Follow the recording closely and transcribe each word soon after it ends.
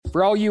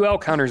For all you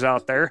elk hunters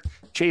out there,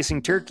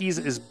 chasing turkeys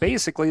is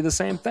basically the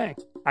same thing.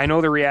 I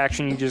know the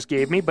reaction you just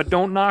gave me, but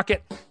don't knock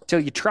it till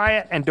you try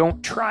it, and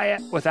don't try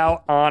it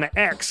without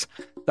OnX.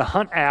 The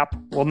Hunt app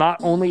will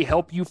not only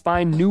help you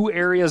find new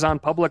areas on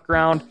public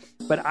ground,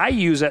 but I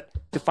use it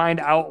to find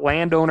out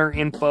landowner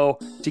info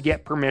to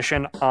get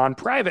permission on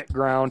private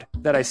ground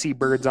that I see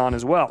birds on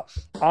as well.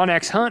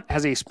 OnX Hunt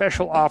has a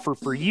special offer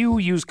for you.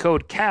 Use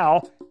code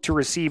CAL to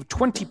receive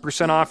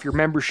 20% off your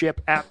membership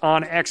at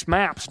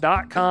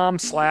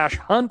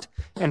onxmaps.com/hunt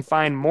and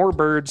find more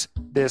birds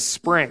this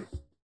spring.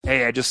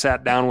 Hey, I just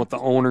sat down with the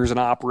owners and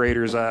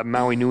operators of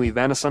Maui Nui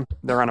Venison.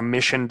 They're on a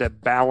mission to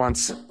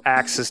balance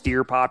axis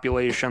deer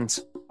populations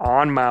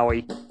on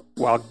Maui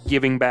while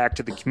giving back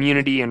to the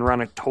community and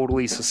run a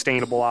totally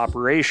sustainable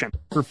operation.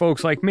 For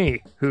folks like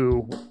me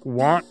who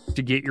want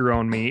to get your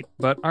own meat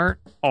but aren't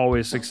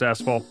always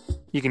successful,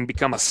 you can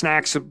become a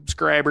snack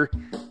subscriber,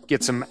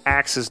 get some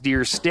axis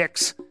deer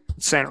sticks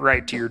sent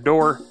right to your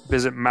door.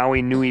 Visit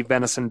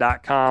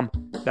MauiNuiVenison.com.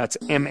 That's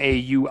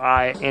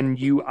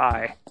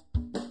MAUINUI.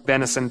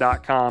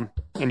 venison.com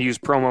and use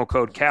promo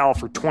code CAL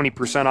for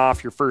 20%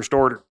 off your first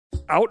order.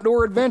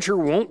 Outdoor adventure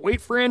won't wait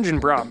for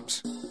engine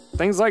problems.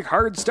 Things like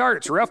hard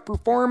starts, rough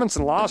performance,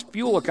 and lost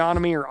fuel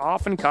economy are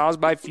often caused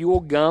by fuel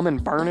gum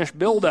and varnish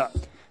buildup.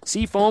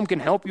 Seafoam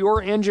can help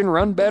your engine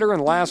run better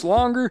and last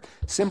longer.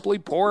 Simply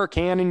pour a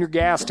can in your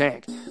gas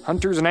tank.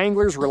 Hunters and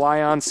anglers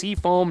rely on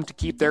Seafoam to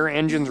keep their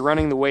engines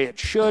running the way it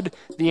should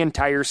the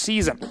entire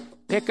season.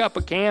 Pick up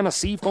a can of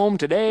Seafoam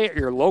today at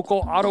your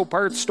local auto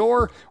parts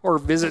store or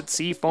visit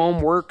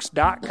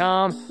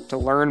seafoamworks.com to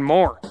learn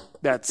more.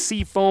 That's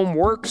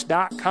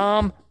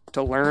seafoamworks.com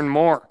to learn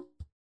more.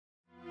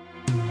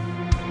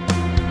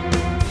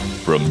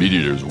 From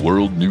MeatEater's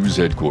World News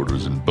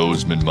Headquarters in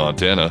Bozeman,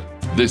 Montana,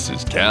 this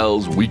is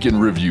Cal's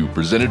Weekend Review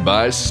presented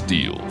by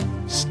Steel.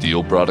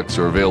 Steel products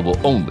are available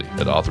only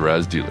at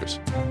authorized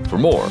dealers. For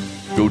more,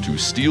 go to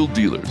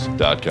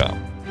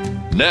steeldealers.com.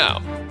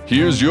 Now,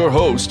 here's your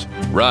host,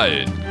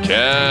 Ryan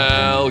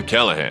Cal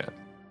Callahan.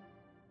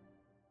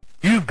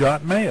 You've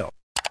got mail.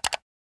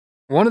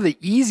 One of the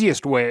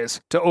easiest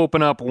ways to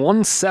open up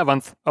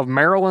 1/7 of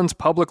Maryland's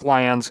public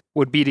lands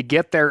would be to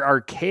get their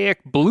archaic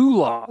blue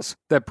laws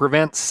that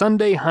prevent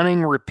Sunday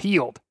hunting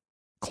repealed.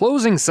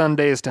 Closing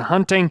Sundays to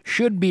hunting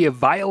should be a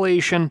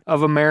violation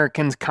of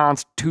Americans'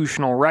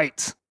 constitutional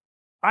rights.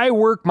 I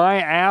work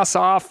my ass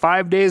off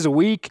 5 days a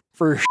week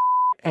for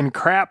and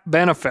crap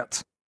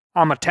benefits.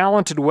 I'm a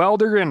talented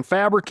welder and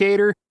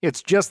fabricator.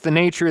 It's just the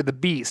nature of the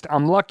beast.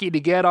 I'm lucky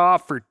to get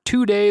off for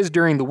 2 days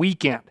during the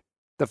weekend.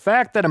 The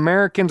fact that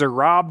Americans are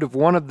robbed of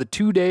one of the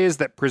 2 days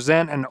that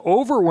present an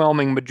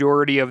overwhelming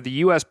majority of the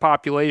U.S.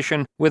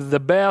 population with the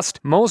best,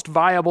 most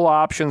viable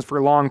options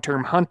for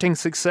long-term hunting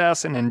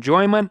success and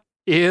enjoyment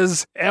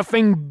is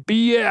effing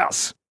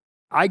BS.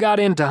 I got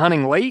into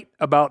hunting late,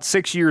 about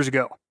 6 years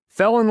ago,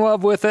 fell in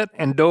love with it,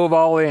 and dove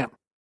all in.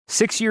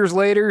 6 years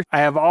later, I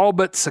have all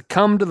but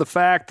succumbed to the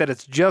fact that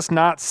it's just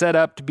not set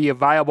up to be a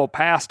viable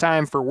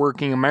pastime for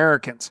working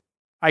Americans.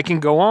 I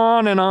can go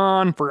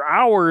on for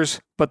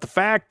hours, but the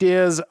fact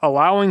is,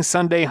 allowing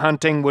Sunday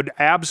hunting would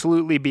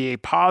absolutely be a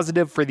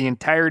positive for the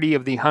entirety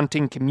of the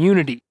hunting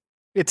community.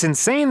 It's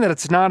insane that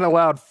it's not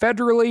allowed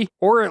federally,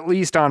 or at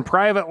least on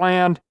private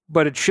land,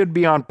 but it should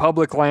be on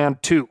public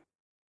land too.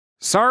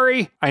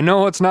 Sorry, I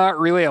know it's not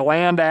really a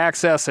land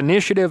access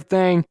initiative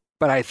thing,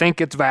 but I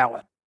think it's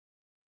valid.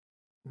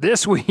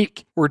 This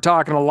week, we're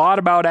talking a lot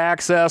about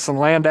access and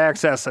land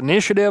access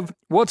initiative,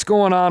 what's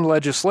going on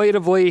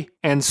legislatively,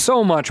 and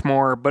so much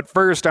more. But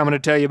first, I'm going to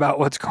tell you about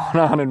what's going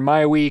on in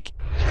my week.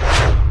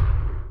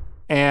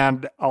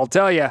 And I'll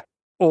tell you,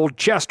 old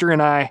Chester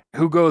and I,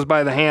 who goes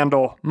by the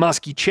handle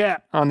Muskie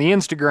Chet on the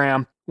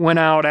Instagram, went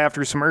out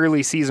after some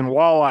early season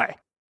walleye.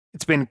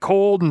 It's been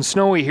cold and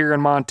snowy here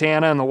in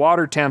Montana, and the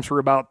water temps were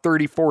about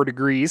 34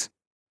 degrees.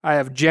 I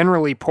have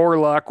generally poor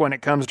luck when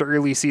it comes to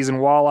early season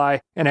walleye,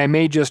 and I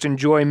may just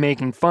enjoy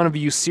making fun of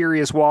you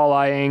serious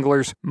walleye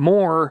anglers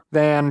more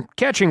than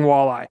catching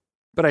walleye,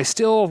 but I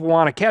still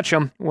want to catch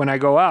them when I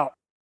go out.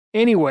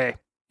 Anyway,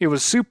 it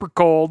was super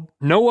cold,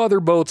 no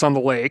other boats on the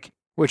lake,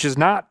 which is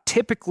not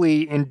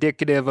typically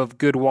indicative of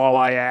good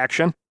walleye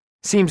action.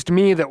 Seems to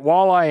me that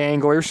walleye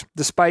anglers,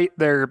 despite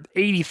their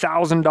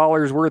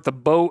 $80,000 worth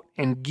of boat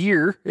and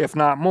gear, if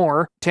not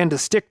more, tend to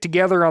stick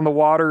together on the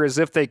water as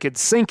if they could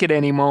sink at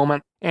any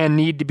moment and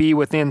need to be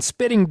within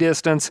spitting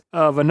distance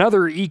of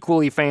another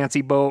equally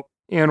fancy boat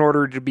in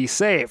order to be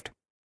saved.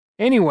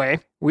 Anyway,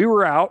 we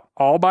were out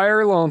all by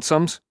our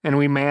lonesomes, and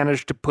we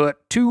managed to put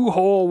 2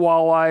 whole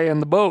walleye in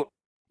the boat.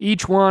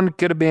 Each one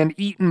could have been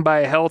eaten by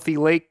a healthy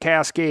Lake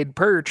Cascade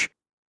perch.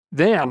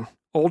 Then,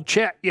 old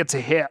Chet gets a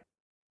hit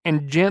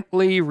and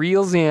gently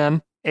reels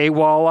in a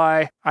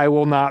walleye I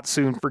will not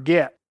soon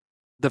forget.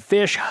 The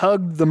fish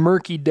hugged the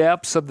murky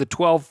depths of the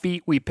 12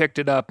 feet we picked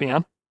it up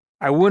in.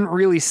 I wouldn't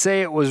really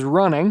say it was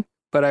running,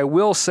 but I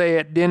will say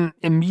it didn't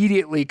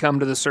immediately come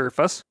to the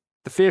surface.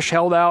 The fish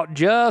held out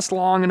just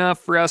long enough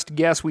for us to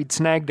guess we'd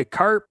snagged a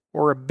carp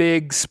or a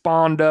big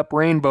spawned up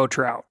rainbow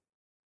trout.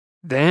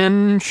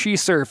 Then she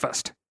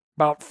surfaced.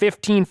 about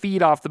 15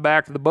 feet off the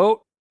back of the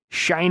boat,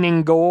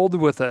 shining gold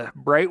with a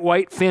bright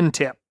white fin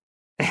tip.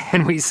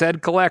 And we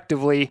said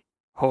collectively,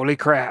 "Holy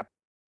crap."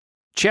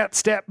 Chet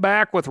stepped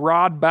back with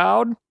rod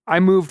bowed. I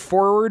moved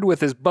forward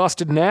with his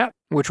busted net,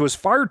 which was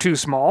far too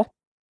small.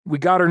 We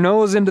got her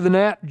nose into the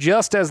net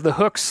just as the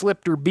hook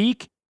slipped her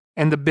beak,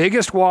 and the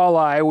biggest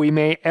walleye we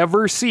may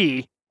ever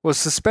see was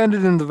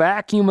suspended in the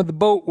vacuum of the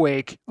boat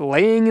wake,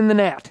 laying in the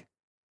net.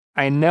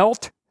 I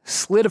knelt,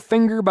 slid a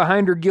finger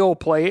behind her gill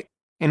plate,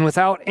 and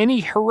without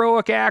any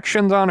heroic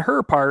actions on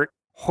her part,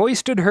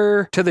 hoisted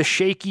her to the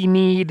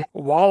shaky-kneed,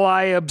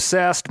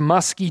 walleye-obsessed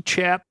Muskie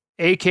Chet,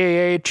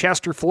 a.k.a.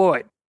 Chester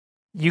Floyd.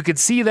 You could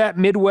see that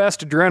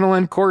Midwest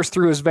adrenaline course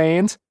through his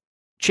veins.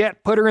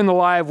 Chet put her in the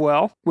live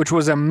well, which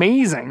was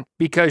amazing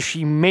because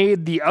she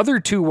made the other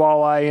two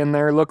walleye in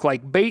there look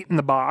like bait in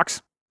the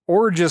box,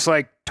 or just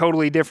like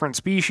totally different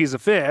species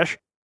of fish.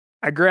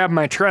 I grabbed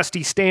my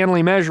trusty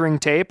Stanley measuring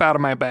tape out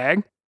of my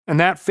bag, and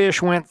that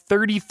fish went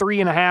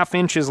 33.5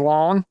 inches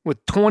long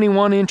with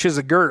 21 inches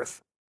of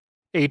girth.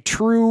 A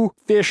true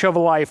fish of a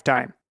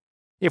lifetime.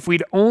 If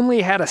we'd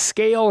only had a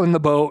scale in the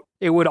boat,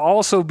 it would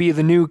also be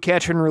the new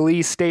catch and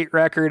release state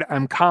record.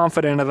 I'm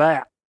confident of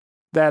that.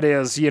 That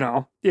is,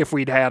 if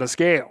we'd had a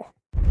scale.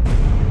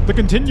 The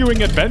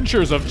continuing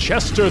adventures of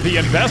Chester the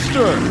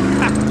Investor.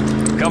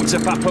 Come to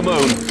Papa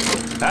Moon.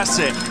 That's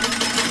it.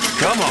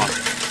 Come on.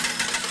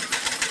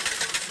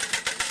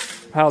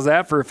 How's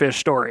that for a fish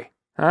story?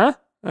 Huh?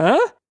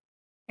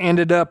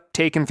 Ended up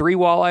taking 3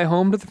 walleye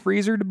home to the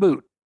freezer to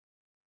boot.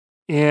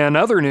 In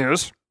other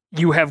news,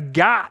 you have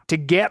got to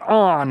get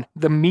on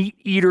the Meat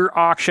Eater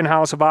Auction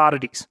House of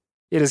Oddities.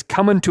 It is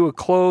coming to a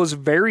close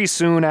very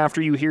soon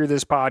after you hear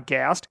this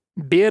podcast.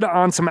 Bid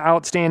on some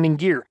outstanding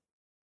gear.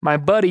 My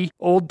buddy,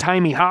 Old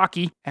Timey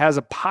Hockey, has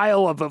a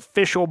pile of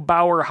official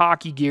Bauer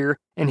hockey gear,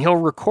 and he'll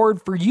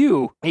record for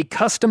you a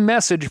custom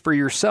message for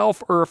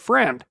yourself or a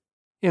friend.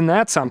 Isn't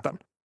that something?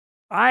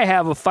 I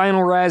have a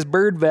Final Rise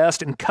bird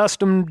vest and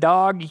custom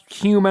dog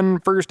human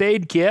first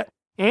aid kit,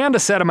 and a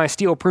set of my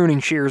steel pruning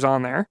shears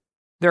on there.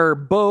 There are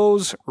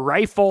bows,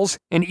 rifles,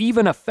 and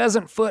even a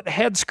pheasant foot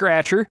head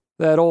scratcher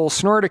that old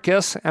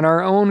Snorticus and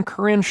our own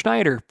Corinne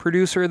Schneider,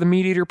 producer of the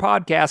Meat Eater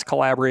podcast,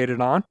 collaborated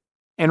on.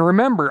 And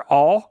remember,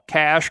 all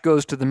cash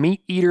goes to the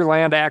Meat Eater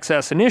Land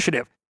Access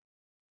Initiative.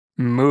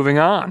 Moving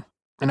on.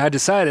 And I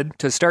decided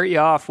to start you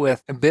off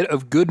with a bit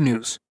of good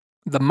news.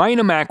 The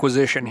Minum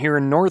acquisition here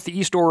in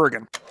Northeast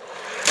Oregon.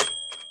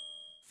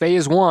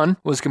 Phase 1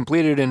 was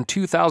completed in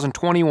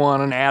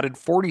 2021 and added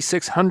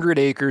 4,600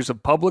 acres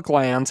of public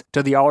lands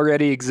to the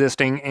already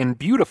existing and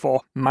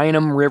beautiful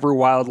Minum River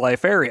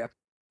Wildlife Area.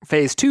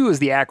 Phase 2 is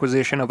the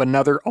acquisition of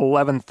another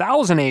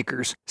 11,000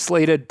 acres,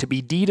 slated to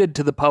be deeded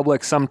to the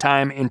public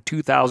sometime in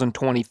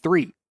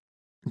 2023.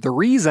 The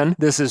reason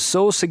this is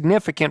so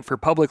significant for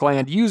public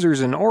land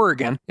users in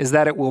Oregon is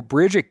that it will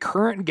bridge a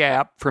current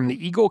gap from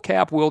the Eagle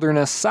Cap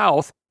Wilderness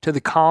south to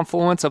the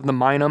confluence of the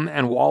Minum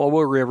and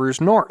Wallowa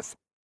Rivers north.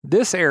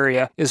 This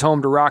area is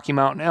home to Rocky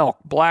Mountain elk,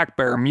 black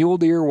bear, mule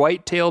deer,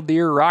 white-tailed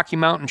deer, Rocky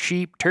Mountain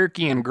sheep,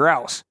 turkey, and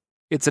grouse.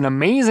 It's an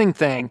amazing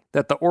thing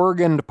that the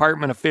Oregon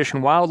Department of Fish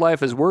and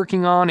Wildlife is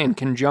working on in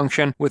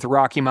conjunction with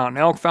Rocky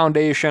Mountain Elk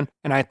Foundation,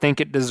 and I think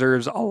it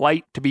deserves a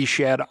light to be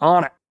shed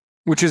on it,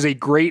 which is a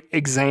great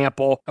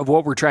example of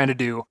what we're trying to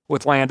do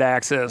with Land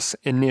Access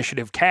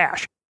Initiative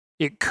cash.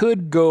 It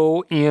could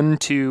go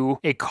into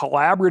a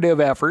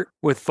collaborative effort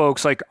with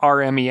folks like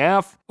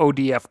RMEF,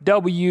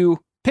 ODFW,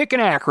 pick an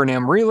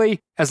acronym really,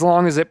 as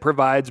long as it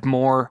provides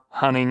more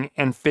hunting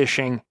and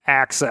fishing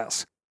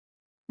access.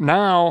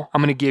 Now,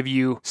 I'm going to give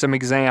you some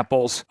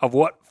examples of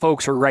what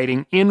folks are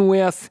writing in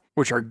with,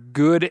 which are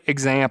good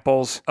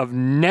examples of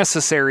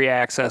necessary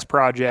access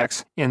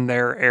projects in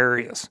their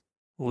areas.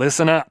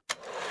 Listen up.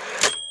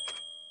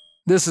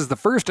 This is the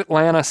first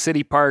Atlanta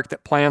city park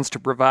that plans to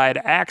provide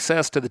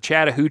access to the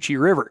Chattahoochee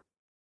River.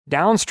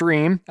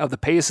 Downstream of the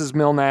Paces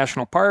Mill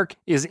National Park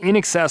is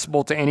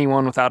inaccessible to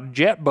anyone without a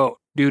jet boat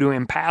due to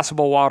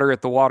impassable water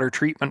at the water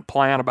treatment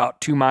plant about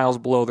 2 miles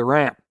below the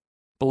ramp.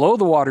 Below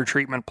the water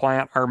treatment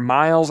plant are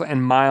miles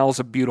and miles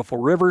of beautiful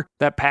river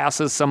that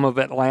passes some of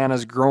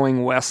Atlanta's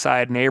growing west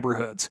side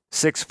neighborhoods,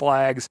 Six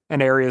Flags,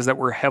 and areas that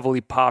were heavily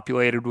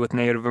populated with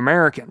Native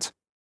Americans.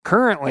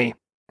 Currently,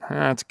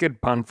 that's a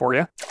good pun for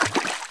you,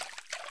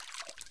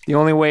 the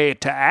only way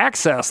to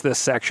access this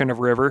section of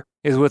river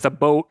is with a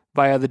boat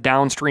via the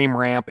downstream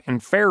ramp in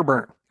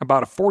Fairburn,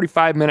 about a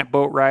 45-minute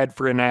boat ride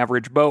for an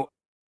average boat.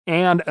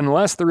 And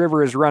unless the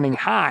river is running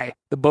high,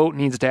 the boat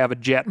needs to have a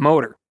jet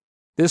motor.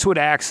 This would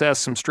access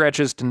some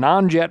stretches to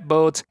non-jet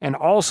boats and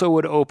also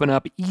would open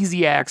up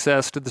easy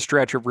access to the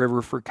stretch of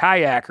river for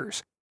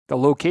kayakers. The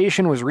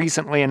location was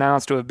recently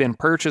announced to have been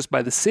purchased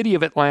by the city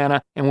of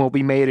Atlanta and will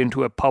be made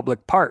into a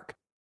public park.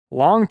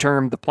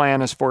 Long-term, the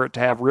plan is for it to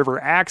have river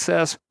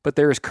access, but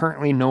there is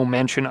currently no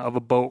mention of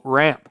a boat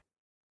ramp.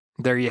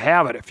 There you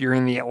have it. If you're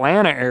in the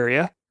Atlanta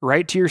area,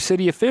 write to your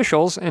city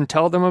officials and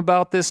tell them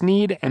about this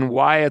need and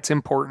why it's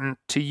important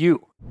to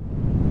you.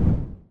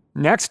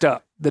 Next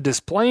up, the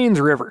Des Plaines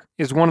River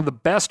is one of the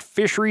best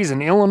fisheries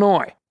in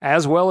Illinois,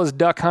 as well as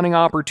duck hunting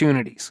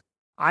opportunities.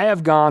 I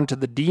have gone to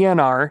the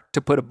DNR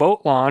to put a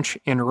boat launch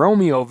in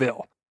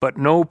Romeoville, but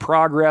no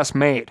progress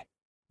made.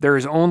 There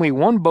is only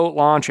one boat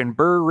launch in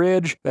Burr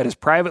Ridge that is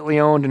privately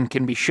owned and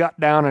can be shut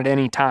down at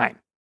any time.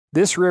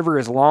 This river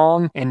is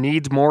long and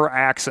needs more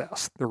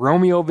access. The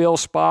Romeoville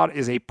spot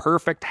is a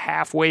perfect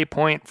halfway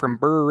point from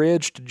Burr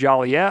Ridge to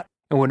Joliet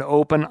and would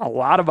open a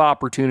lot of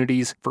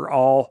opportunities for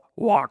all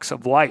walks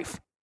of life.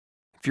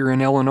 If you're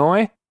in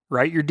Illinois,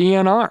 write your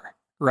DNR,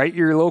 write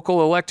your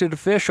local elected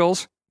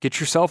officials,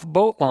 get yourself a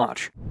boat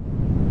launch.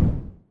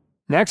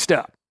 Next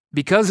up,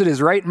 because it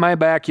is right in my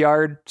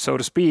backyard, so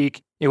to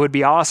speak, it would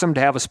be awesome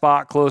to have a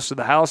spot close to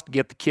the house to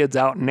get the kids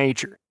out in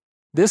nature.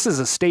 This is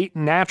a state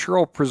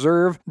natural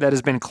preserve that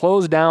has been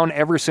closed down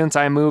ever since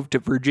I moved to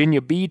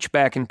Virginia Beach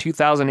back in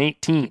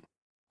 2018.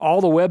 All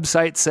the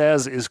website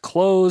says is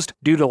closed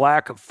due to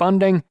lack of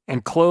funding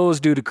and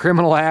closed due to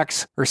criminal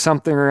acts or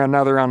something or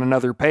another on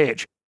another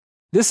page.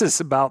 This is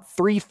about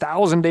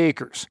 3,000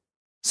 acres.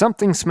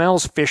 Something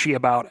smells fishy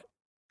about it.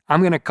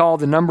 I'm going to call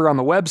the number on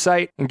the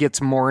website and get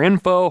some more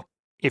info.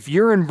 If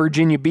you're in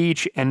Virginia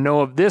Beach and know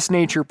of this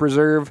nature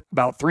preserve,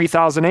 about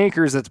 3,000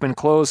 acres that's been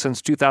closed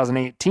since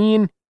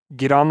 2018,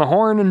 get on the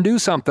horn and do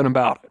something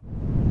about it.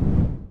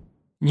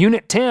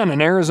 Unit 10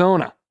 in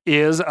Arizona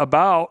is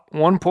about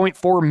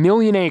 1.4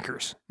 million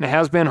acres and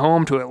has been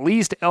home to at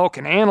least elk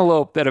and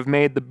antelope that have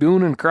made the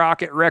Boone and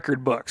Crockett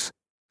record books.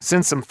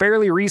 Since some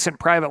fairly recent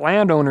private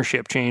land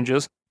ownership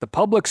changes, the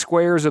public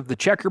squares of the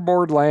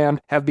checkerboard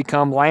land have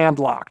become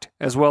landlocked,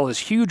 as well as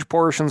huge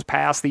portions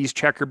past these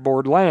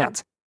checkerboard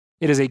lands.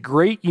 It is a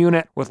great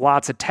unit with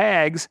lots of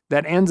tags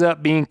that ends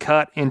up being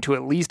cut into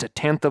at least a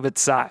tenth of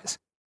its size.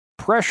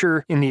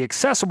 Pressure in the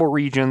accessible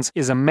regions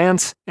is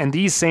immense, and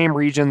these same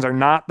regions are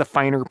not the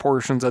finer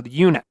portions of the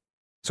unit.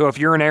 So if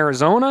you're in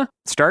Arizona,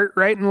 start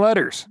writing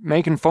letters,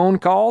 making phone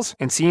calls,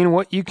 and seeing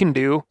what you can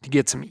do to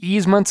get some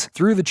easements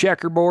through the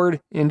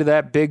checkerboard into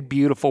that big,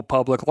 beautiful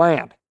public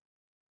land.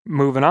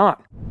 Moving on.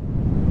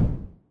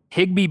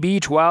 Higbee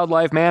Beach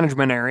Wildlife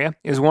Management Area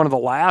is one of the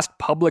last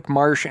public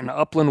marsh and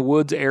upland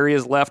woods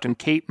areas left in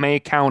Cape May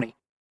County.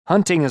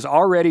 Hunting is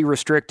already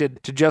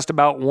restricted to just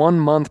about 1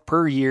 month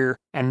per year,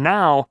 and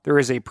now there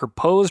is a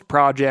proposed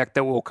project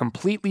that will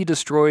completely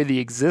destroy the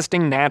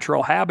existing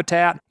natural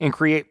habitat and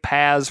create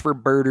paths for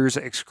birders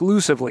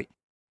exclusively.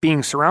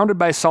 Being surrounded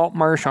by salt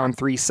marsh on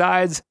 3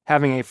 sides,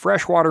 having a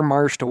freshwater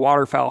marsh to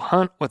waterfowl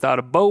hunt without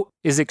a boat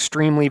is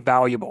extremely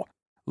valuable.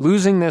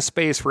 Losing this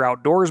space for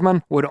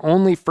outdoorsmen would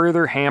only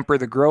further hamper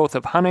the growth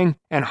of hunting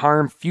and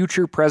harm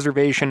future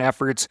preservation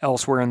efforts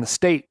elsewhere in the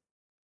state.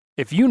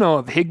 If you know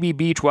of Higbee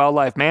Beach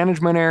Wildlife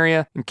Management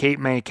Area in Cape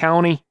May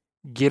County,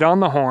 get on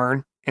the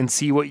horn and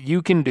see what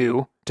you can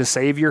do to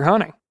save your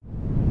hunting.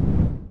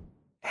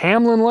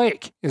 Hamlin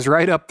Lake is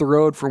right up the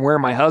road from where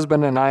my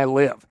husband and I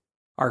live.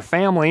 Our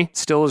family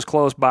still is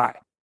close by.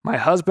 My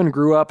husband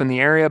grew up in the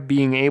area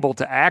being able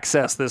to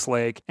access this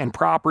lake and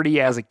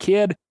property as a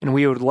kid, and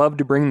we would love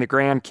to bring the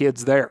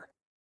grandkids there.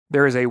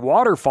 There is a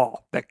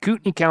waterfall that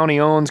Kootenai County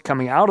owns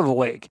coming out of the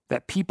lake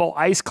that people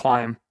ice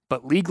climb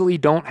but legally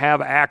don't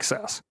have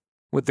access.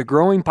 With the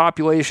growing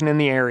population in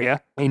the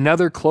area,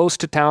 another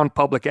close-to-town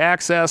public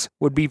access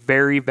would be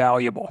very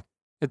valuable.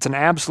 It's an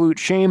absolute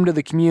shame to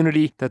the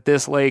community that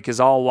this lake is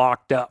all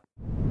locked up.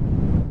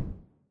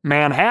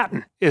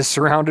 Manhattan is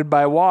surrounded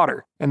by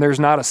water, and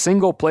there's not a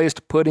single place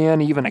to put in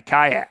even a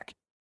kayak.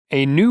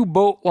 A new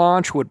boat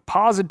launch would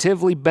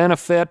positively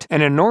benefit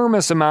an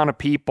enormous amount of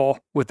people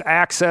with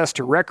access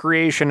to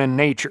recreation and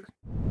nature.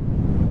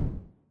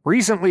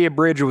 Recently, a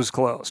bridge was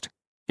closed.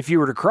 If you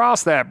were to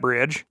cross that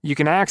bridge, you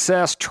can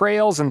access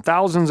trails and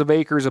thousands of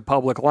acres of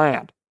public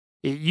land.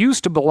 It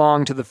used to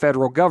belong to the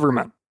federal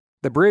government.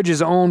 The bridge is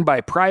owned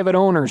by private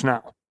owners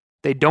now.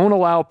 They don't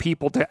allow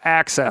people to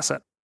access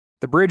it.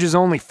 The bridge is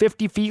only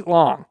 50 feet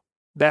long.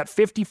 That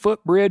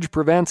 50-foot bridge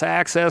prevents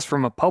access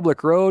from a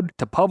public road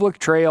to public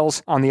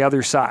trails on the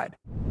other side.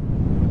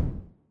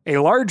 A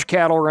large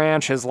cattle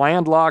ranch has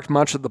landlocked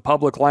much of the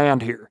public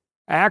land here.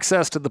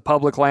 Access to the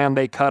public land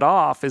they cut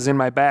off is in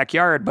my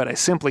backyard, but I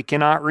simply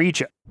cannot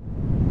reach it.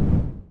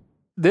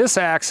 This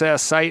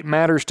access site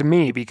matters to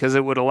me because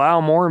it would allow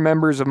more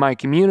members of my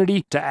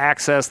community to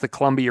access the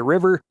Columbia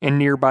River and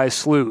nearby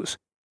sloughs.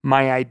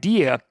 My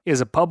idea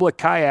is a public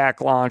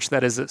kayak launch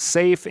that is a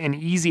safe and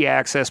easy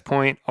access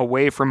point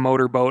away from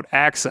motorboat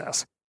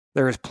access.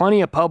 There is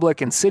plenty of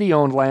public and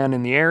city-owned land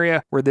in the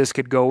area where this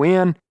could go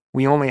in.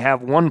 We only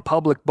have one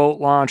public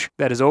boat launch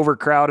that is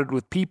overcrowded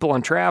with people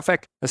and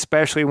traffic,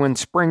 especially when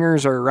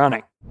springers are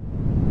running.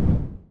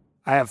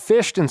 I have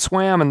fished and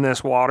swam in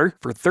this water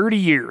for 30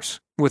 years,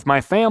 with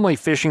my family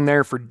fishing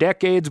there for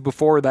decades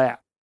before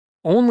that.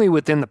 Only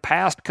within the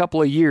past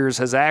couple of years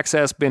has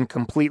access been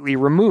completely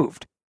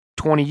removed.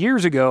 20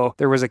 years ago,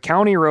 there was a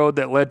county road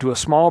that led to a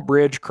small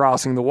bridge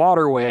crossing the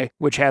waterway,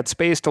 which had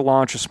space to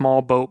launch a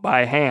small boat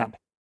by hand.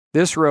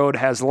 This road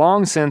has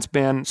long since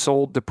been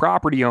sold to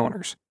property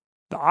owners.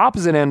 The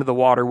opposite end of the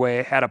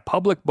waterway had a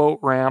public boat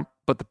ramp,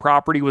 but the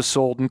property was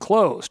sold and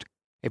closed.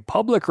 A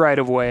public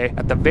right-of-way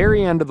at the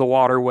very end of the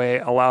waterway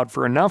allowed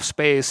for enough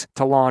space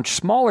to launch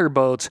smaller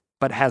boats,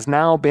 but has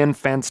now been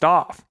fenced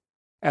off.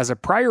 As a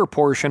prior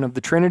portion of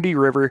the Trinity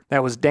River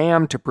that was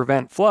dammed to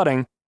prevent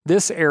flooding,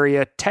 this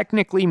area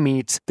technically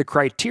meets the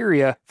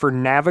criteria for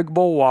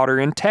navigable water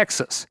in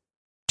Texas.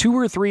 2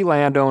 or 3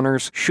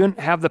 landowners shouldn't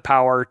have the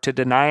power to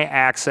deny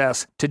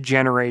access to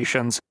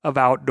generations of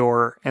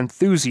outdoor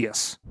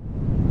enthusiasts.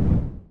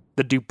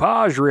 The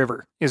DuPage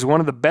River is one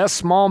of the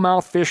best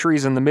smallmouth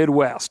fisheries in the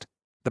Midwest.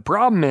 The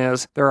problem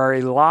is there are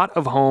a lot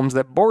of homes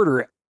that border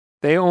it.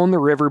 They own the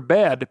river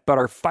bed but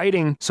are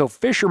fighting so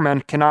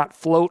fishermen cannot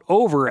float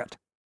over it.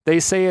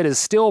 They say it is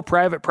still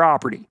private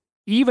property,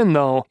 even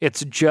though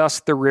it's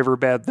just the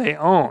riverbed they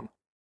own.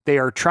 They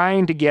are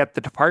trying to get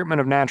the Department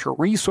of Natural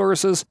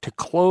Resources to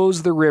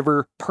close the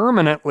river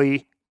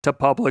permanently to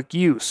public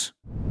use.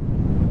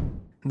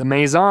 The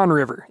Mazon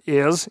River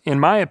is, in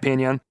my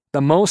opinion,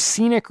 the most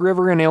scenic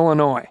river in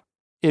Illinois.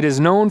 It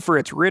is known for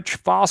its rich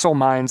fossil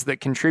mines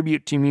that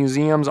contribute to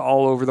museums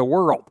all over the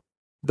world.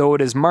 Though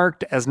it is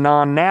marked as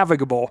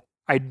non-navigable,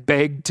 I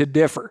beg to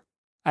differ.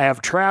 I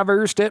have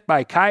traversed it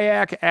by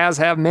kayak, as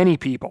have many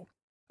people.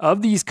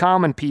 Of these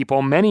common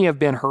people, many have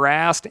been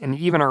harassed and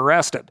even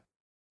arrested.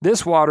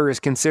 This water is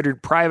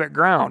considered private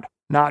ground,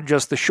 not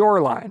just the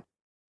shoreline.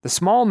 The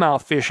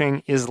smallmouth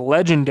fishing is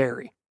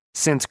legendary.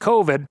 Since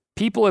COVID,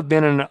 people have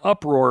been in an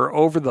uproar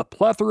over the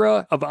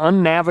plethora of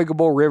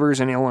unnavigable rivers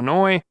in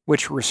Illinois,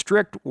 which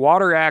restrict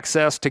water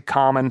access to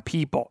common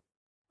people.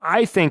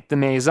 I think the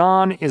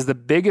Mazon is the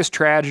biggest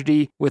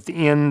tragedy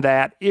within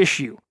that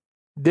issue.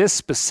 This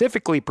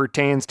specifically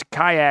pertains to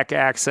kayak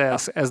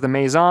access, as the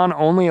Mazon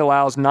only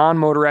allows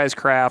non-motorized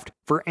craft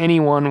for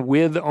anyone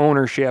with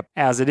ownership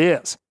as it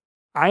is.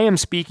 I am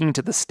speaking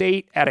to the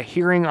state at a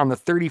hearing on the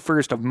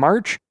 31st of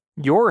March.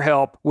 Your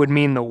help would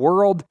mean the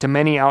world to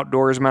many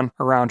outdoorsmen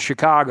around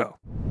Chicago.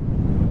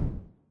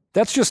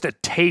 That's just a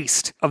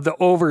taste of the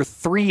over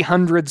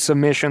 300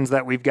 submissions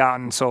that we've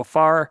gotten so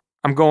far.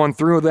 I'm going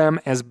through them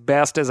as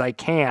best as I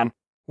can.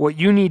 What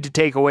you need to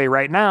take away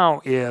right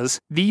now is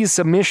these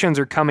submissions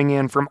are coming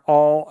in from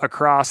all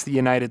across the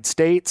United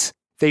States.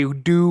 They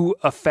do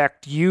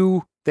affect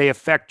you. They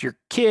affect your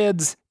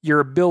kids, your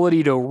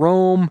ability to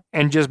roam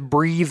and just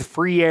breathe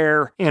free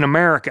air in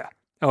America.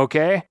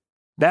 Okay?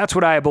 That's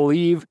what I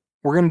believe.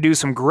 We're going to do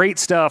some great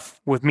stuff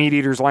with Meat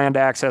Eaters Land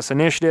Access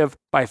Initiative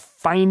by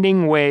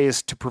finding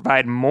ways to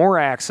provide more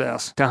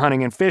access to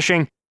hunting and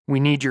fishing.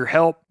 We need your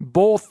help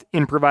both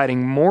in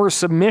providing more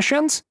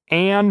submissions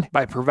and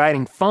by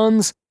providing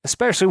funds,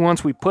 especially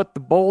once we put the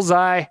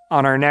bullseye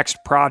on our next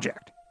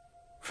project.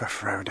 For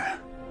Frodo.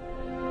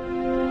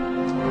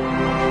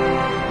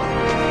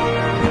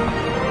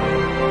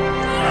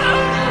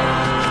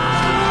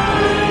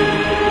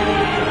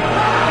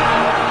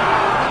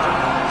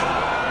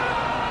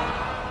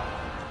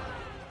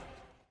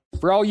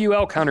 For all you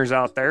elk hunters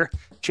out there,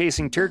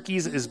 chasing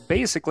turkeys is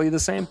basically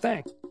the same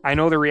thing. I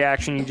know the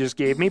reaction you just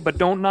gave me, but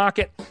don't knock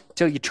it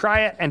till you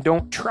try it, and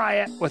don't try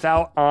it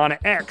without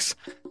OnX.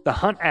 The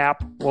Hunt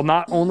app will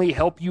not only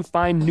help you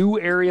find new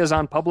areas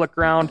on public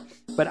ground,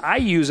 but I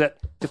use it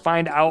to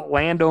find out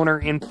landowner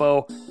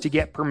info to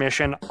get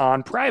permission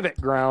on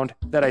private ground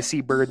that I see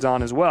birds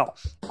on as well.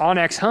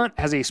 OnX Hunt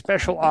has a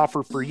special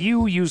offer for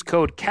you. Use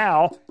code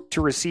CAL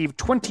to receive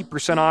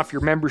 20% off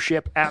your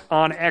membership at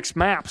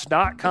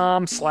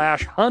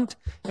onxmaps.com/hunt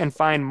and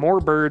find more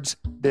birds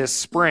this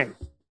spring.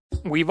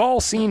 We've all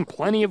seen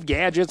plenty of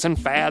gadgets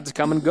and fads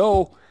come and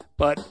go,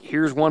 but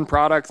here's one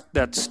product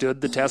that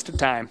stood the test of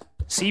time: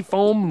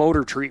 Seafoam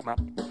Motor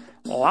Treatment.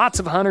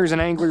 Lots of hunters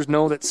and anglers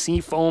know that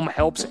Seafoam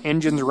helps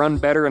engines run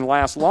better and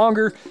last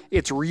longer.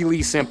 It's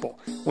really simple.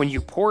 When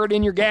you pour it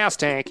in your gas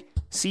tank,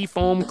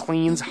 Seafoam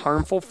cleans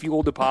harmful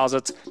fuel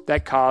deposits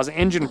that cause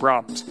engine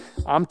problems.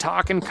 I'm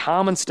talking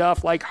common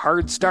stuff like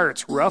hard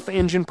starts, rough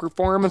engine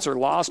performance, or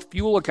lost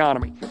fuel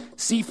economy.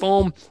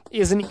 Seafoam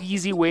is an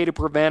easy way to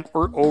prevent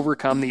or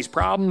overcome these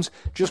problems.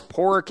 Just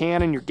pour a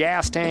can in your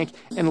gas tank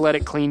and let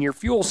it clean your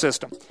fuel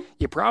system.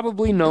 You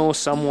probably know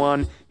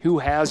someone who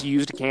has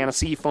used a can of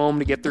Seafoam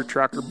to get their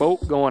truck or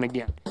boat going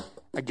again.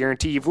 I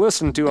guarantee you've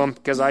listened to them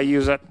because I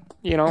use it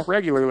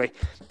regularly.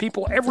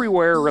 People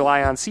everywhere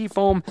rely on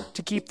Seafoam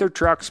to keep their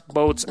trucks,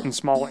 boats, and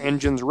small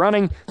engines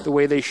running the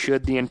way they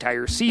should the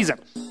entire season.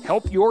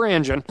 Help your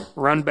engine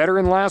run better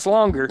and last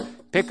longer.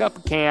 Pick up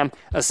a can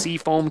of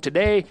Seafoam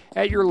today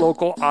at your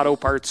local auto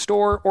parts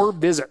store or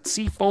visit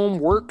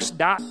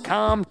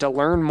seafoamworks.com to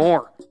learn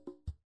more.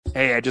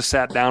 Hey, I just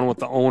sat down with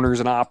the owners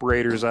and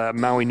operators of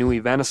Maui Nui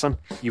Venison.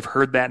 You've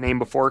heard that name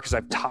before because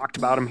I've talked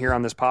about them here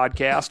on this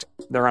podcast.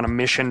 They're on a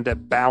mission to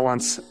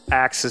balance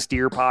axis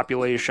deer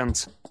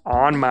populations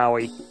on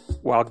Maui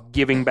while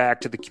giving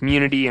back to the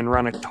community and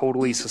run a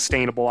totally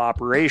sustainable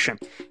operation.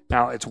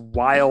 Now, it's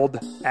wild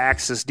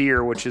axis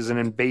deer, which is an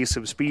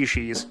invasive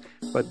species,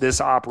 but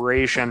this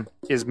operation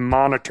is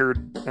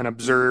monitored and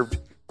observed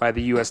by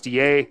the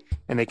USDA,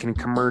 and they can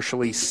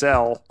commercially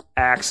sell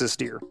axis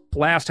deer.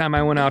 Last time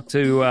I went out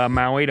to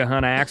Maui to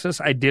hunt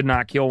axis, I did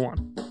not kill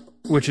one,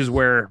 which is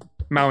where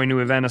Maui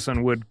Nui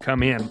Venison would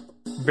come in.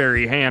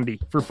 Very handy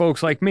for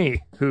folks like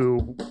me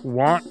who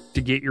want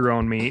to get your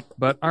own meat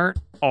but aren't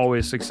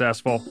always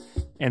successful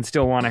and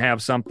still want to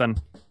have something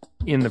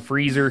in the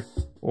freezer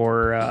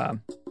or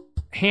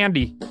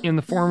handy in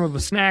the form of a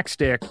snack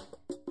stick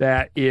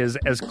that is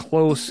as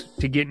close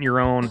to getting your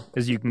own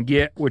as you can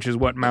get, which is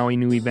what Maui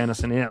Nui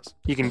venison is.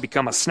 You can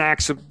become a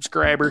snack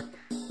subscriber,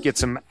 get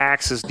some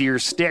Axis deer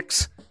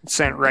sticks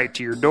sent right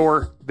to your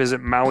door. Visit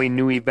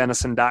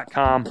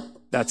MauiNuiVenison.com.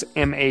 That's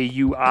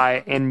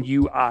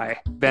MAUINUI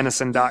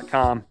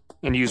venison.com,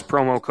 and use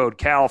promo code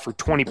CAL for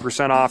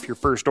 20% off your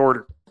first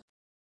order.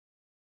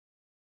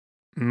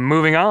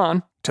 Moving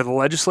on to the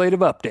legislative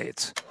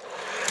updates.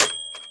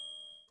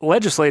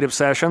 Legislative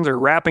sessions are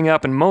wrapping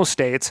up in most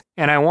states,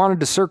 and I wanted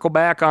to circle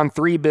back on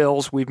 3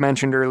 bills we've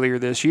mentioned earlier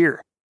this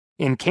year.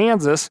 In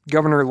Kansas,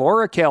 Governor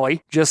Laura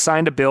Kelly just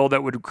signed a bill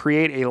that would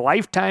create a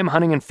lifetime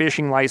hunting and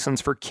fishing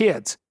license for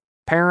kids.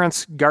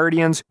 Parents,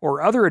 guardians,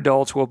 or other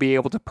adults will be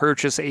able to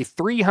purchase a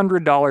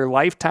 $300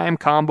 lifetime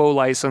combo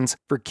license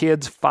for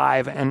kids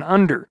 5 and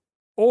under,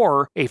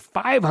 or a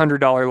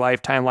 $500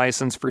 lifetime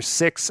license for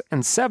 6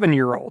 and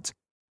 7-year-olds.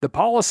 The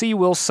policy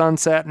will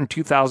sunset in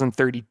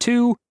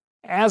 2032.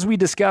 As we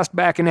discussed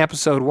back in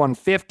episode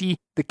 150,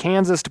 the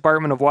Kansas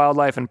Department of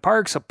Wildlife and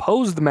Parks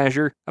opposed the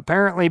measure,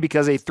 apparently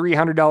because a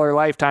 $300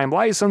 lifetime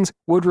license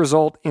would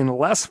result in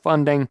less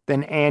funding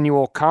than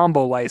annual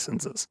combo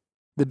licenses.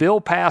 The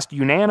bill passed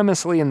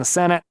unanimously in the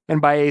Senate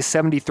and by a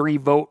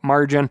 73-vote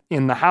margin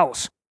in the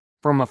House.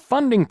 From a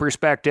funding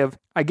perspective,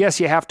 I guess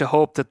you have to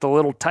hope that the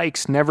little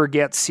tykes never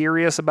get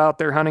serious about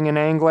their hunting and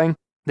angling.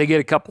 They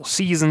get a couple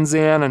seasons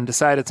in and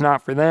decide it's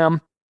not for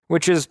them,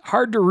 which is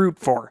hard to root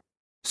for.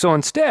 So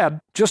instead,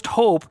 just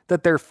hope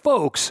that their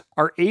folks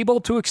are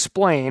able to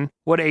explain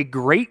what a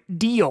great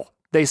deal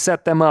they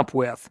set them up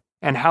with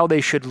and how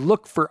they should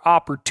look for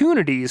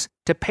opportunities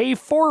to pay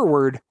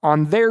forward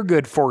on their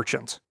good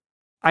fortunes.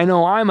 I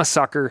know I'm a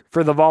sucker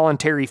for the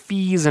voluntary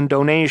fees and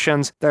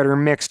donations that are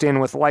mixed in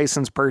with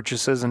license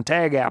purchases and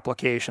tag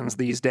applications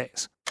these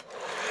days.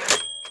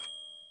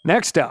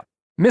 Next up,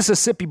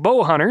 Mississippi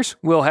bow hunters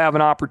will have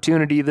an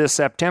opportunity this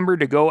September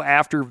to go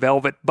after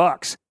velvet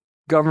bucks.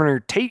 Governor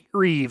Tate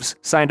Reeves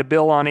signed a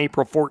bill on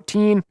April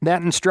 14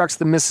 that instructs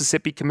the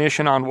Mississippi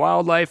Commission on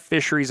Wildlife,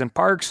 Fisheries, and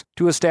Parks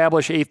to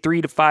establish a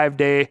 3 to 5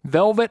 day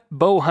velvet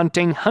bow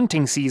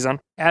hunting season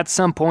at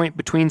some point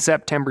between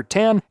September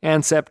 10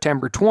 and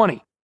September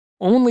 20.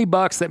 Only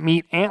bucks that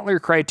meet antler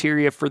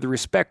criteria for the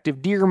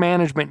respective deer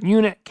management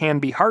unit can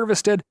be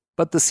harvested,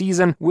 but the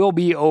season will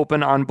be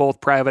open on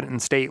both private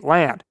and state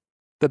land.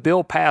 The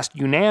bill passed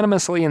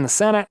unanimously in the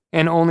Senate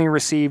and only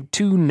received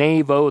 2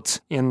 nay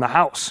votes in the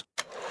House.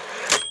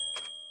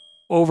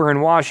 Over in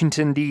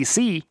Washington,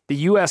 D.C., the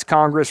U.S.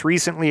 Congress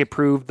recently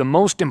approved the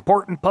most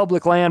important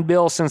public land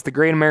bill since the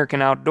Great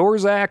American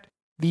Outdoors Act,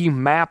 the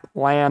MAP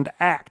Land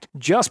Act,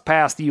 just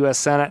passed the U.S.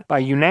 Senate by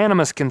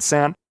unanimous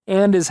consent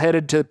and is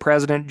headed to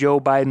President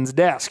Joe Biden's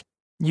desk.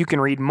 You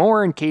can read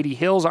more in Katie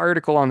Hill's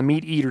article on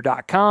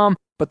themeateater.com,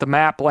 but the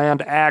MAP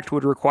Land Act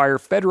would require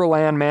federal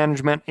land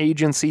management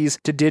agencies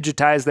to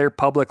digitize their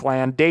public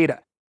land data.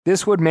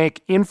 This would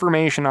make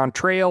information on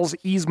trails,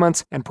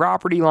 easements, and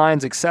property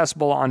lines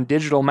accessible on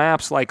digital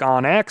maps like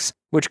OnX,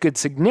 which could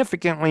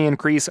significantly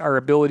increase our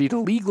ability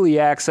to legally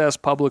access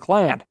public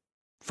land.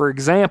 For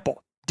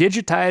example,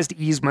 digitized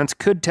easements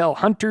could tell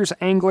hunters,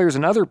 anglers,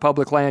 and other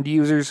public land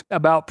users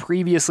about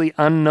previously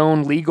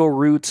unknown legal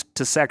routes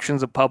to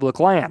sections of public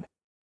land.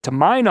 To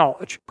my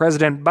knowledge,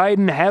 President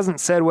Biden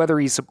hasn't said whether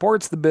he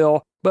supports the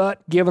bill,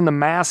 but given the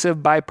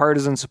massive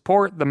bipartisan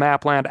support the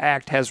MAP Land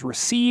Act has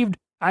received,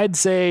 I'd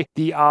say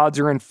the odds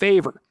are in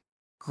favor.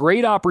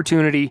 Great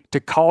opportunity to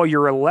call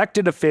your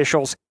elected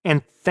officials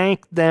and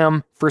thank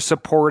them for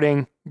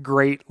supporting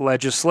great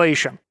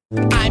legislation.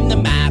 I'm the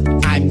map,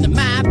 I'm the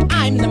map,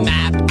 I'm the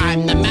map,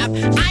 I'm the map,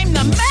 I'm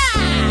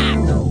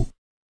the map!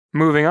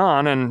 Moving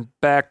on and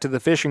back to the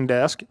fishing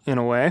desk, in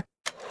a way.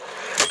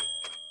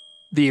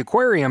 The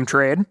aquarium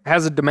trade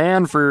has a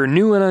demand for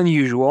new and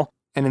unusual,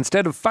 and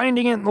instead of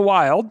finding it in the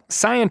wild,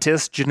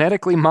 scientists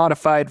genetically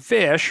modified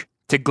fish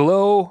to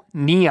glow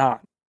neon.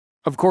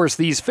 Of course,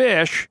 these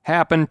fish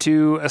happen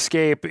to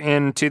escape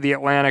into the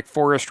Atlantic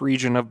forest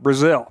region of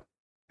Brazil.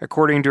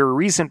 According to a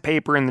recent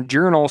paper in the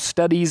journal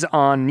Studies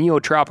on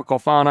Neotropical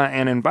Fauna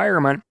and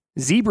Environment,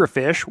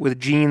 zebrafish with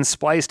genes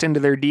spliced into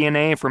their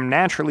DNA from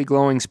naturally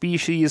glowing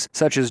species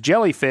such as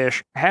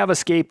jellyfish have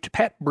escaped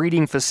pet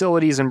breeding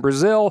facilities in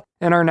Brazil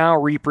and are now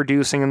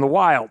reproducing in the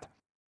wild.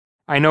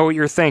 I know what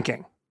you're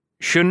thinking.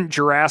 Shouldn't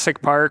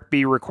Jurassic Park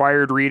be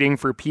required reading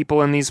for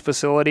people in these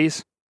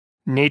facilities?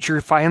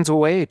 Nature finds a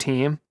way,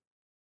 team.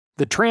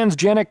 The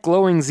transgenic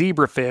glowing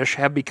zebrafish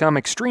have become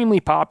extremely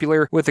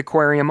popular with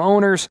aquarium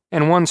owners,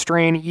 and one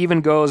strain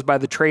even goes by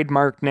the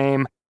trademark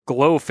name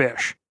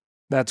glowfish.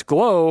 That's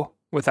glow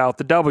without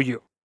the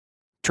W.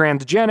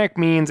 Transgenic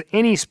means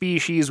any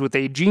species with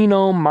a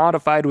genome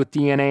modified with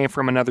DNA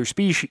from another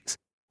species.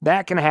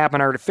 That can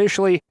happen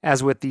artificially,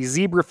 as with the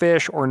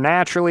zebrafish, or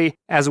naturally,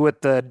 as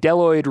with the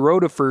Deloid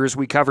rotifers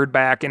we covered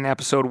back in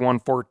episode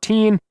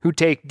 114, who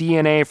take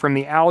DNA from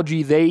the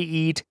algae they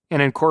eat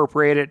and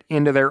incorporate it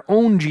into their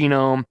own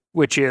genome,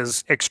 which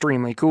is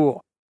extremely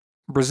cool.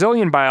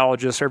 Brazilian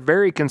biologists are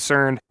very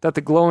concerned that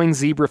the glowing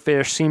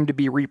zebrafish seem to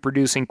be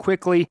reproducing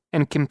quickly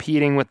and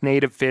competing with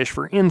native fish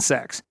for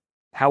insects.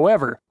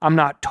 However, I'm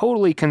not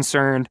totally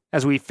concerned,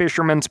 as we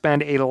fishermen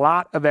spend a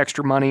lot of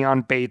extra money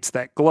on baits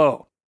that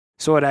glow.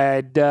 So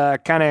I'd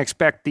kind of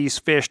expect these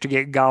fish to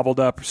get gobbled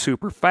up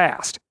super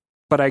fast.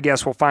 But I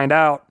guess we'll find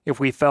out if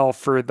we fell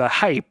for the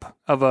hype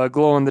of a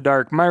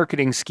glow-in-the-dark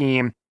marketing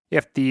scheme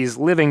if these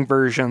living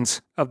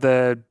versions of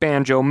the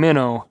banjo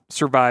minnow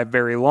survive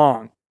very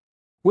long.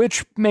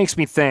 Which makes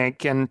me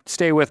think, and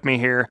stay with me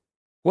here,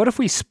 what if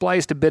we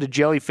spliced a bit of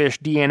jellyfish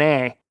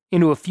DNA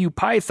into a few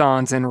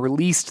pythons and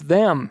released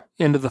them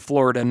into the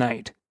Florida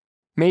night?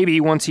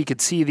 Maybe once you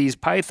could see these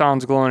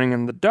pythons glowing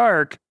in the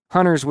dark,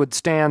 hunters would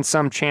stand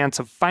some chance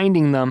of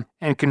finding them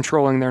and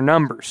controlling their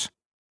numbers.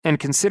 And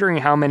considering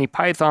how many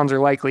pythons are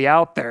likely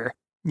out there,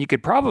 you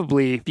could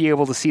probably be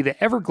able to see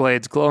the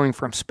Everglades glowing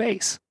from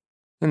space.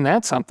 Isn't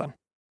that something?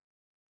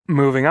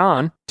 Moving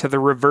on to the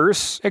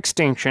reverse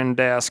extinction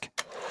desk.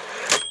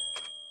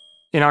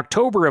 In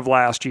October of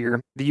last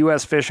year, the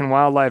U.S. Fish and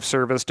Wildlife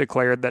Service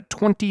declared that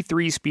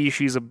 23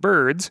 species of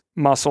birds,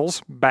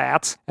 mussels,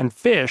 bats, and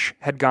fish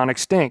had gone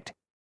extinct.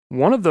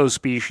 One of those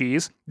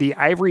species, the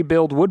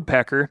ivory-billed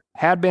woodpecker,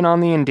 had been on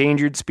the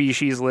endangered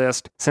species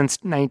list since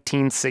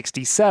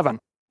 1967,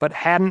 but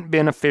hadn't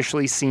been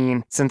officially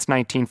seen since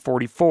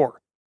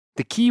 1944.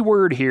 The key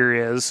word here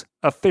is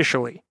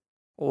officially.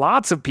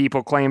 Lots of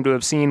people claim to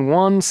have seen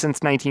one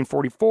since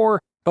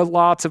 1944, but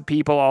lots of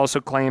people also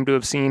claim to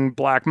have seen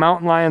black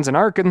mountain lions in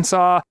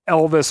Arkansas,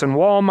 Elvis in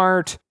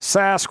Walmart,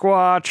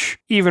 Sasquatch,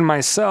 even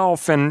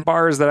myself in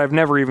bars that I've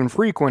never even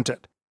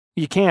frequented.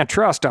 You can't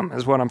trust them,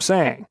 is what I'm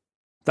saying.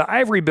 The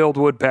ivory-billed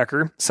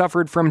woodpecker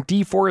suffered from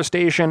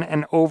deforestation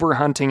and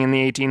overhunting in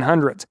the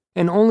 1800s,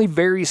 and only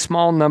very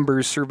small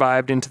numbers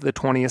survived into the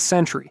 20th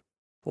century.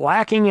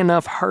 Lacking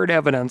enough hard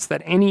evidence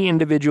that any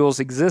individuals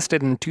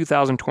existed in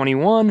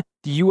 2021,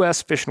 the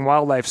U.S. Fish and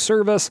Wildlife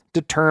Service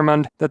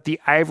determined that the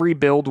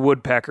ivory-billed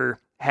woodpecker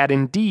had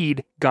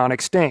indeed gone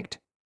extinct.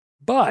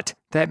 But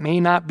that may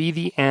not be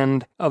the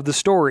end of the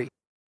story.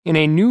 In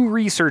a new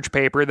research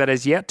paper that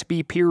has yet to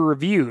be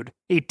peer-reviewed,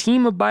 a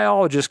team of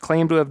biologists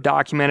claim to have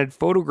documented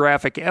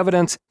photographic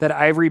evidence that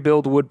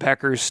ivory-billed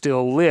woodpeckers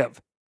still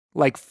live.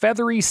 Like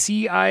feathery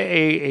CIA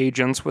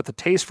agents with a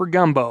taste for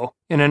gumbo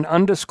in an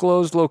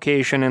undisclosed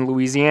location in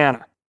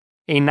Louisiana.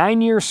 A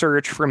 9-year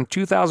search from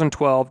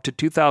 2012 to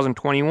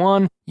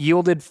 2021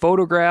 yielded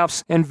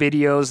photographs and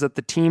videos that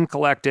the team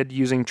collected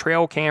using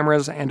trail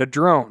cameras and a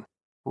drone.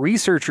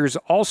 Researchers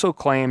also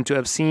claim to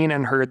have seen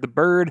and heard the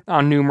bird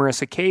on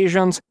numerous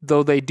occasions,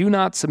 though they do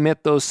not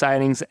submit those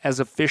sightings as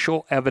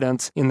official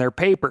evidence in their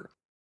paper.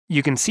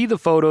 You can see the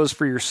photos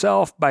for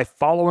yourself by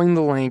following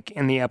the link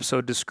in the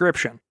episode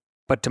description.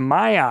 But to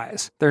my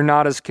eyes, they're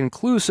not as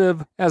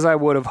conclusive as I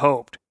would have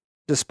hoped.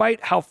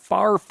 Despite how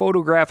far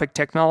photographic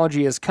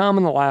technology has come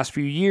in the last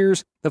few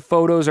years, the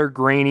photos are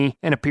grainy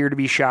and appear to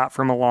be shot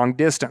from a long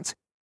distance.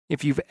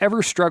 If you've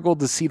ever struggled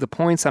to see the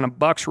points on a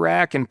buck's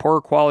rack in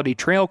poor quality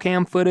trail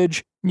cam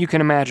footage, you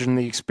can imagine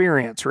the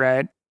experience,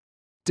 right?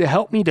 To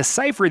help me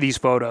decipher these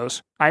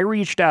photos, I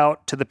reached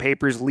out to the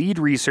paper's lead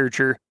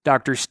researcher,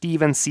 Dr.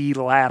 Stephen C.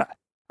 Latta.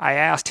 I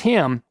asked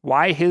him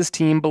why his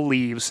team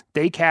believes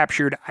they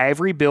captured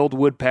ivory-billed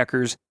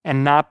woodpeckers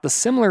and not the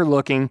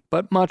similar-looking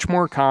but much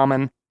more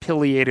common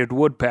pileated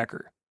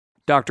woodpecker.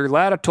 Dr.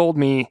 Latta told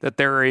me that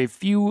there are a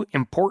few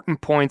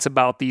important points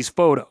about these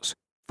photos.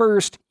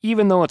 First,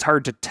 even though it's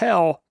hard to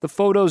tell, the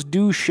photos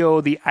do show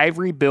the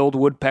ivory-billed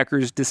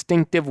woodpecker's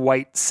distinctive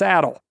white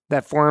saddle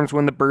that forms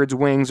when the bird's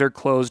wings are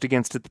closed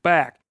against its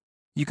back.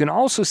 You can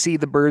also see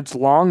the bird's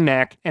long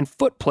neck and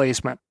foot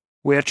placement,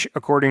 which,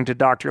 according to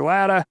Dr.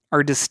 Latta,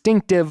 are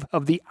distinctive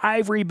of the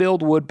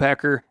ivory-billed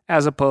woodpecker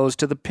as opposed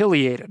to the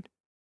pileated.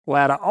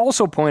 Latta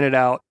also pointed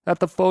out that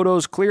the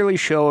photos clearly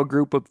show a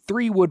group of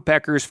 3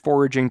 woodpeckers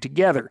foraging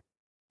together.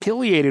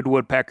 Pileated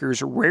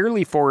woodpeckers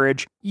rarely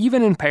forage,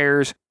 even in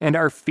pairs, and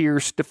are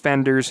fierce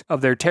defenders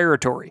of their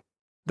territory.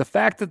 The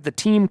fact that the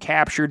team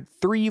captured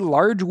 3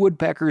 large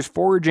woodpeckers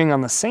foraging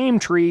on the same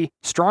tree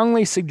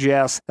strongly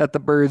suggests that the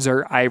birds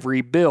are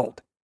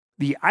ivory-billed.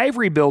 The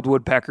ivory-billed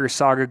woodpecker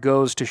saga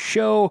goes to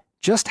show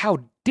just how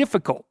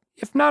difficult,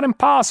 if not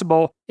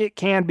impossible, it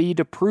can be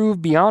to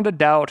prove beyond a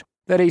doubt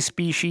that a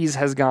species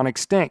has gone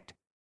extinct.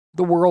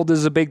 The world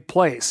is a big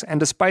place,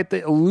 and despite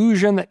the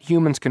illusion that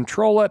humans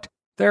control it,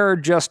 there are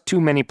just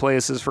too many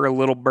places for a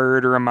little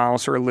bird or a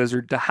mouse or a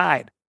lizard to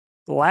hide.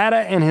 Latta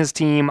and his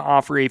team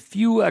offer a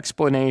few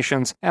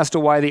explanations as to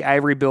why the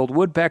ivory-billed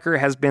woodpecker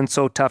has been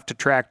so tough to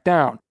track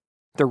down.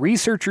 The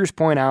researchers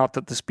point out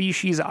that the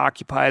species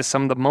occupies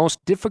some of the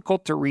most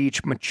difficult to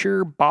reach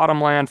mature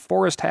bottomland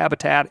forest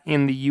habitat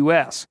in the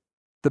U.S.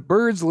 The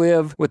birds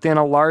live within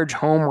a large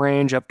home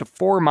range up to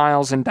 4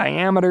 miles in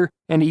diameter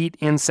and eat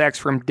insects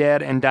from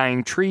dead and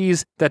dying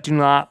trees that do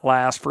not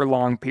last for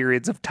long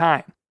periods of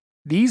time.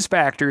 These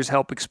factors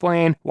help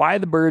explain why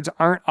the birds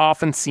aren't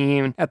often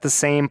seen at the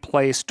same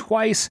place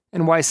twice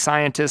and why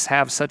scientists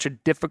have such a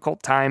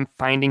difficult time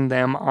finding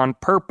them on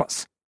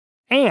purpose.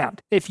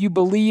 And if you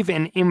believe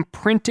in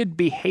imprinted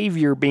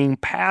behavior being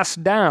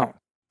passed down,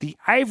 the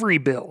ivory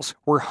bills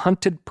were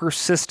hunted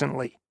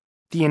persistently.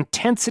 The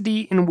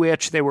intensity in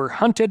which they were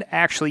hunted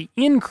actually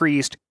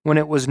increased when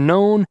it was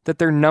known that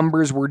their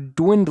numbers were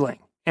dwindling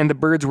and the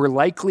birds were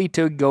likely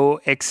to go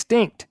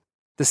extinct.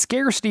 The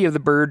scarcity of the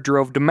bird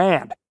drove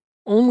demand.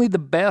 Only the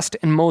best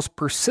and most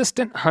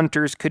persistent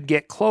hunters could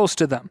get close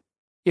to them.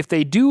 If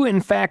they do in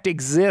fact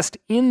exist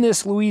in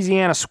this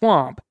Louisiana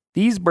swamp,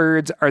 these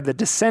birds are the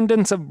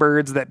descendants of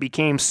birds that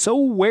became so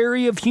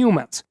wary of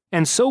humans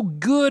and so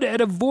good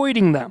at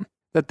avoiding them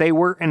that they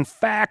were in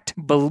fact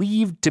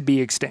believed to be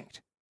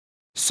extinct.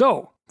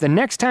 So, the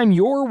next time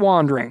you're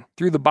wandering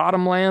through the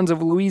bottomlands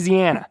of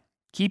Louisiana,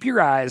 keep your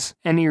eyes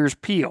and ears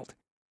peeled.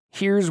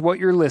 Here's what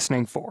you're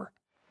listening for.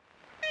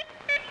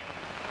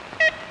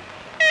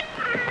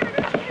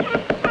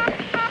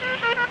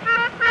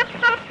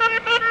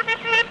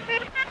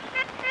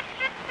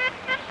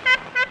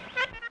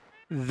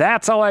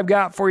 That's all I've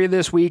got for you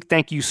this week.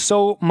 Thank you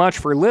so much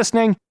for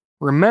listening.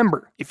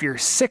 Remember, if you're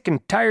sick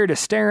and tired of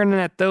staring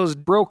at those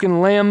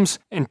broken limbs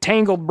and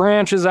tangled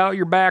branches out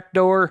your back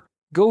door,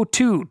 go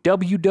to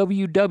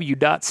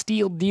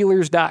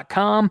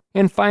www.steeldealers.com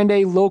and find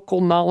a local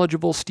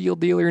knowledgeable steel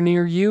dealer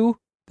near you.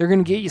 They're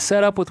going to get you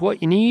set up with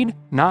what you need,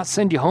 not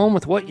send you home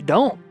with what you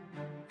don't.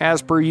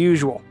 As per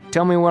usual,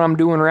 tell me what I'm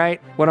doing right,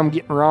 what I'm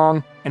getting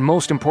wrong, and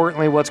most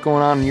importantly, what's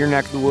going on in your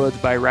neck of the woods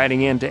by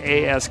writing in to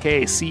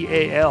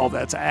ASKCAL,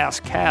 that's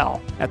Ask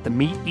Cal, at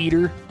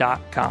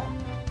themeateater.com.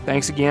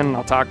 Thanks again, and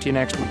I'll talk to you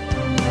next week.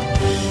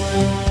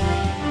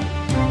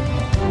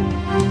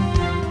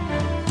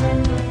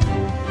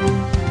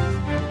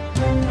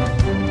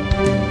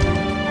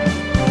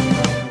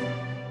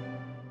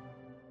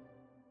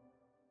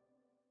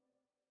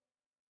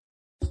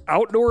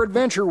 Outdoor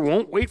adventure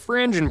won't wait for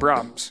engine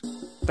problems.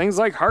 Things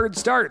like hard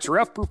starts,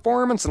 rough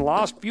performance, and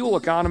lost fuel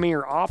economy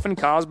are often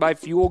caused by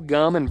fuel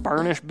gum and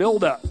varnish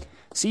buildup.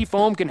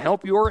 Seafoam can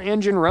help your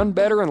engine run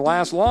better and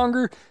last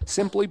longer.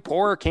 Simply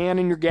pour a can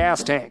in your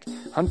gas tank.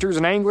 Hunters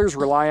and anglers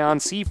rely on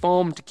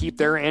Seafoam to keep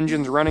their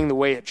engines running the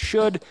way it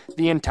should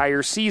the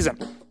entire season.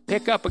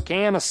 Pick up a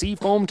can of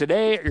Seafoam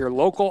today at your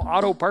local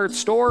auto parts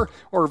store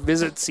or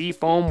visit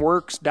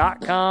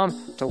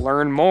seafoamworks.com to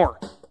learn more.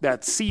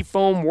 That's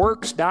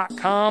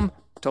seafoamworks.com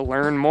to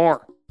learn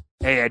more.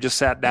 Hey, I just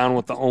sat down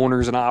with the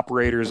owners and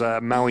operators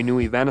of Maui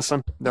Nui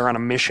Venison. They're on a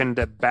mission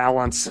to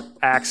balance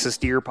axis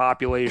deer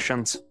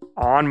populations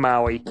on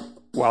Maui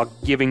while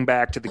giving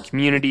back to the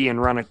community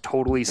and run a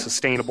totally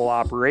sustainable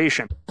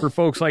operation. For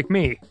folks like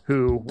me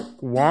who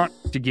want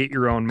to get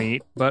your own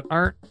meat but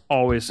aren't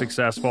always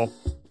successful,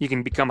 you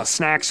can become a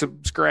snack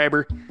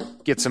subscriber,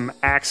 get some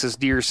axis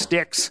deer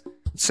sticks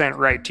sent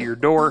right to your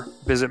door.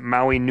 Visit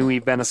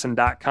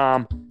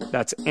MauiNuiVenison.com.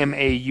 That's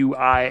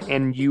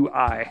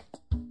MAUINUI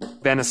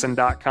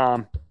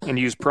venison.com and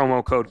use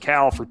promo code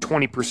CAL for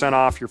 20%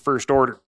 off your first order.